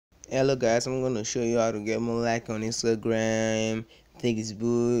Hello guys, I'm gonna show you how to get more like on Instagram,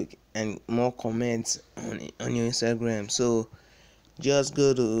 Facebook, and more comments on your Instagram. So just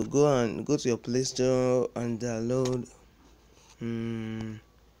go to your Play Store and download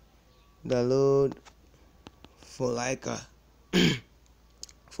for Leica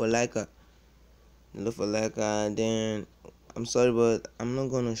for Leica. Look for Leica, and then I'm sorry, but I'm not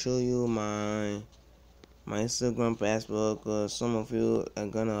gonna show you my Instagram password because some of you are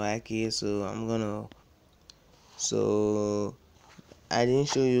gonna like it. So I didn't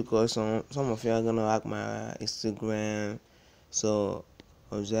show you because some of you are gonna hack my Instagram. So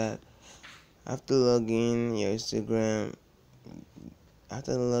of that, after logging your Instagram,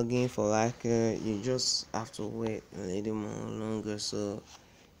 after logging for like you just have to wait a little more longer so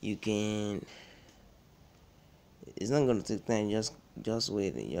you can. It's not gonna take time. Just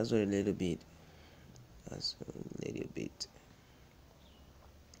wait. Just wait a little bit. Just a little bit.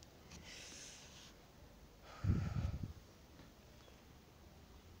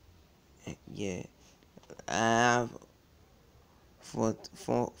 Yeah, I have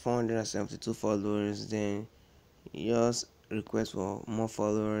 472 followers. Then just request for more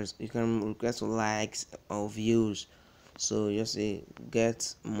followers. You can request for likes or views. So just say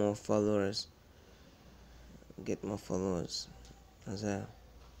get more followers. Get more followers. That's that.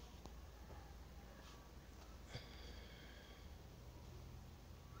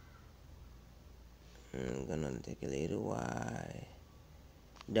 Gonna take a little while.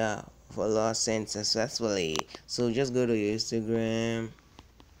 The follower sent successfully. So just go to your Instagram.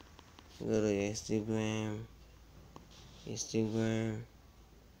 Go to your Instagram. Instagram.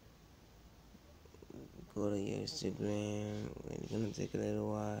 Go to your Instagram. It's gonna take a little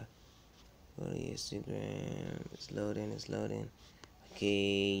while. Go to your Instagram. It's loading. It's loading.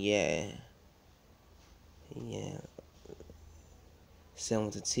 Okay. Yeah. Yeah. Send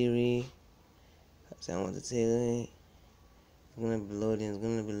with the theory. Send with the theory. It's gonna be loading. It's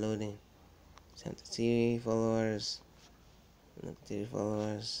gonna be loading. Send the theory followers. Look at the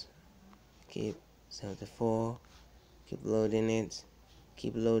followers. Keep 74. Keep loading it.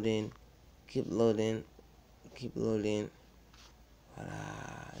 Keep loading. Keep loading. Keep loading.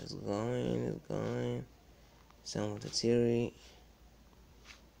 It's going. It's going. Send with the theory.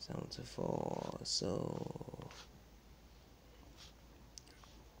 74. So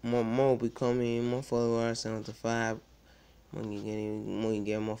more will be coming. More followers. 75. More you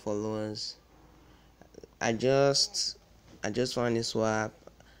get more followers. I just found this WAP,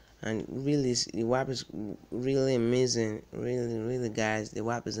 and really the WAP is really amazing. Really guys, the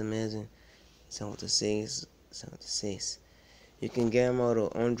WAP is amazing. 76. You can get them out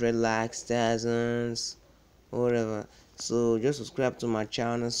of 100 likes, thousands, whatever. So just subscribe to my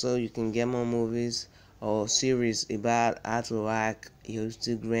channel so you can get more movies or series about how to hack your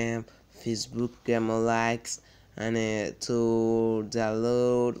Instagram, Facebook, get more likes, and to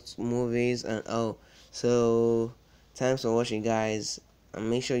download movies and all. So thanks for watching, guys, and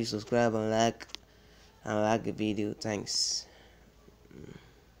make sure you subscribe and like the video. Thanks.